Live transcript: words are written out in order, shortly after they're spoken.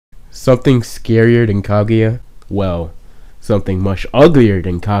Something scarier than Kaguya? Well, something much uglier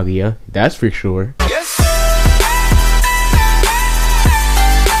than Kaguya, that's for sure. Yes.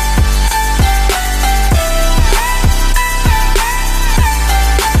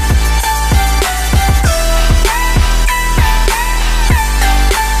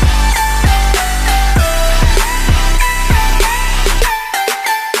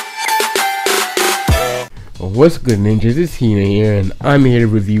 What's good, ninjas? It's Hina here, and I'm here to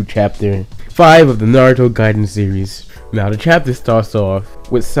review Chapter 5 of the Naruto Gaiden series. Now, the chapter starts off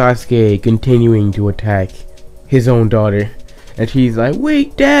with Sasuke continuing to attack his own daughter, and she's like,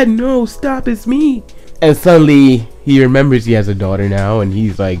 "Wait, Dad, no, stop, it's me!" And suddenly, he remembers he has a daughter now, and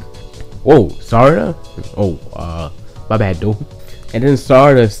he's like, "Whoa, Sarada? Oh, my bad, though." And then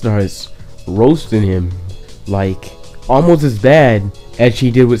Sarada starts roasting him, like, almost as bad as she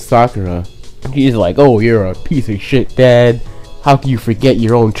did with Sakura. He's like, "Oh, you're a piece of shit, Dad. How can you forget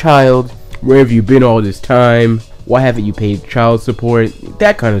your own child? Where have you been all this time? Why haven't you paid child support?"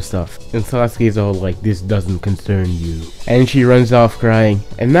 That kind of stuff. And Sasuke's all like, "This doesn't concern you." And she runs off crying.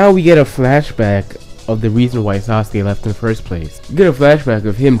 And now we get a flashback of the reason why Sasuke left in the first place. We get a flashback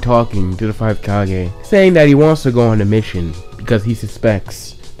of him talking to the 5 Kage, saying that he wants to go on a mission because he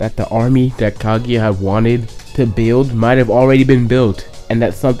suspects that the army that Kaguya had wanted to build might have already been built, and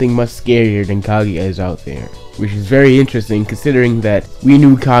that something much scarier than Kaguya is out there. Which is very interesting considering that we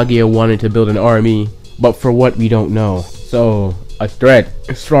knew Kaguya wanted to build an army, but for what we don't know. So, a threat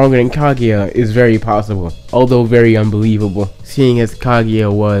stronger than Kaguya is very possible, although very unbelievable, seeing as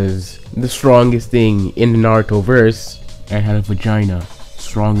Kaguya was the strongest thing in the Naruto verse and had a vagina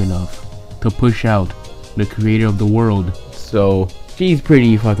strong enough to push out the creator of the world. So, she's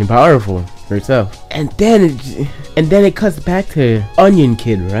pretty fucking powerful herself. And then it cuts back to Onion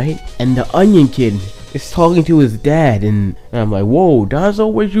Kid, right? And the Onion Kid is talking to his dad, and I'm like, "Whoa,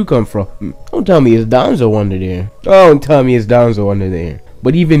 Danzo, where'd you come from? Don't tell me it's Danzo under there. Don't tell me it's Danzo under there."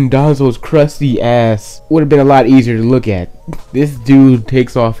 But even Danzo's crusty ass would have been a lot easier to look at. This dude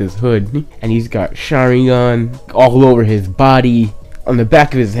takes off his hood, and he's got Sharingan all over his body. On the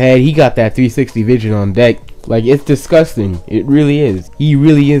back of his head, he got that 360 vision on deck. Like, it's disgusting. It really is. He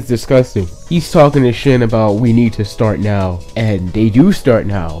really is disgusting. He's talking to Shin about we need to start now. And they do start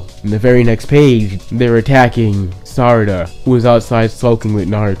now. In the very next page, they're attacking Sarada, who is outside sulking with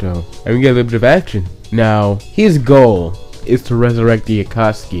Naruto. And we get a little bit of action. Now, his goal is to resurrect the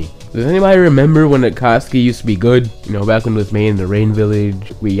Akatsuki. Does anybody remember when the Akatsuki used to be good? You know, back when it was made in the Rain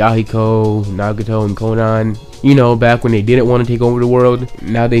Village with Yahiko, Nagato, and Konan. You know, back when they didn't want to take over the world.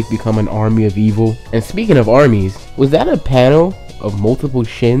 Now they've become an army of evil. And speaking of armies, was that a panel of multiple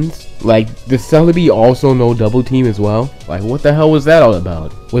Shins? Like, does Celebi also know double team as well? Like, what the hell was that all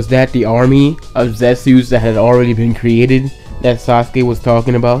about? Was that the army of Zetsus that had already been created that Sasuke was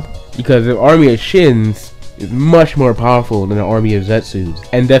talking about? Because an army of Shins is much more powerful than an army of Zetsus,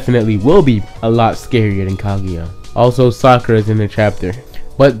 and definitely will be a lot scarier than Kaguya. Also, Sakura is in the chapter.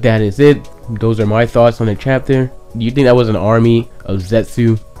 But that is it. Those are my thoughts on the chapter. Do you think that was an army of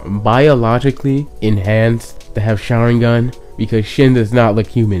Zetsu biologically enhanced to have Sharingan? Because Shin does not look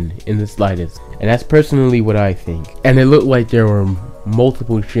human in the slightest. And that's personally what I think. And it looked like there were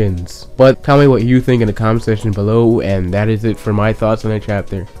multiple Shins. But tell me what you think in the comment section below, and that is it for my thoughts on the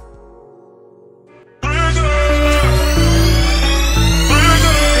chapter.